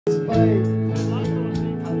right.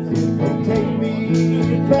 They take me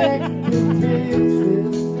back to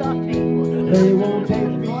Texas. They won't take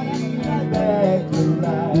me back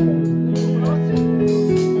alive.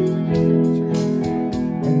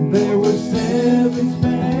 And there were 7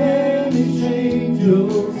 Spanish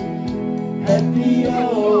angels at the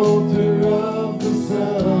altar of the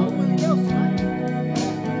sun.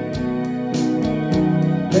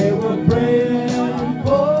 They were praying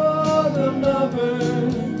for the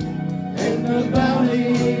lovers in the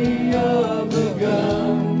valley of the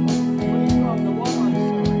gun.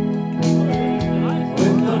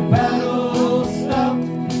 When the battle stopped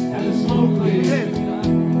and the smoke cleared,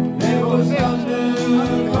 there was thunder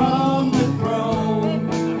from the throne.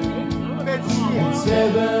 And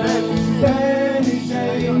 7 Spanish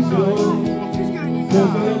angels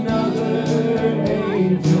took another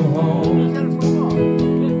angel home.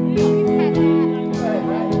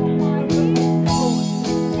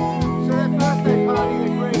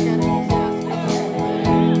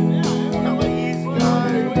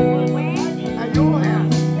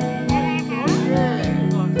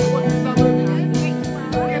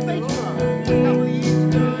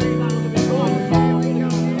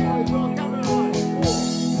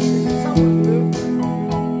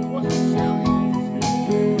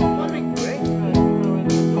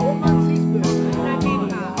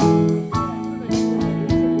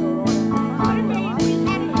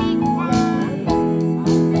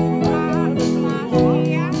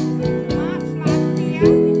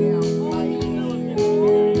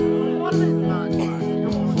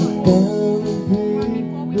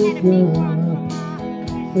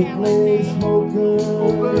 The clay smoker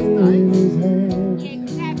in his hand.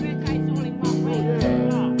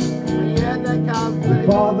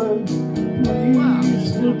 Father,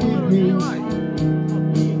 please forgive me.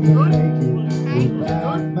 Can't make it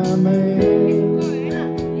without my man.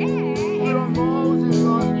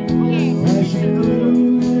 And she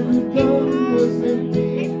knew the gun was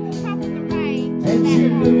empty, and she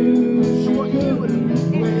knew she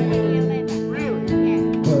couldn't win.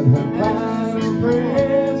 But her final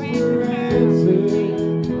prayers were answered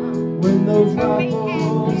when those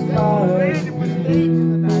rifles fired.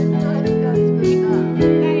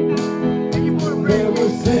 There were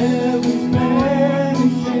 7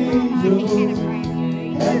 Spanish angels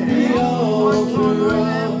at the altar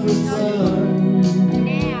of the sun.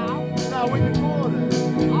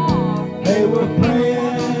 They were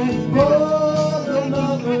praying for the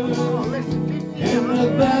lovers in the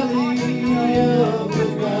valley of the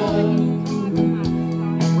gun.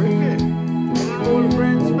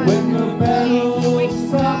 When the battle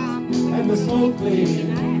stopped and the smoke cleared,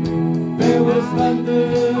 there was thunder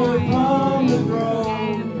from the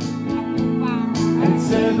throne. And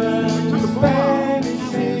 7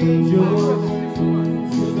 Spanish angels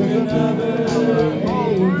took another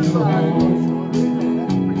angel home.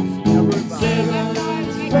 7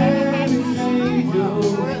 Spanish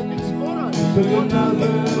angels took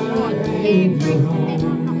another angel home.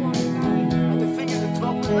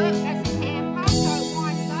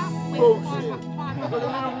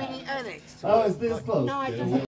 Oh, it's this close.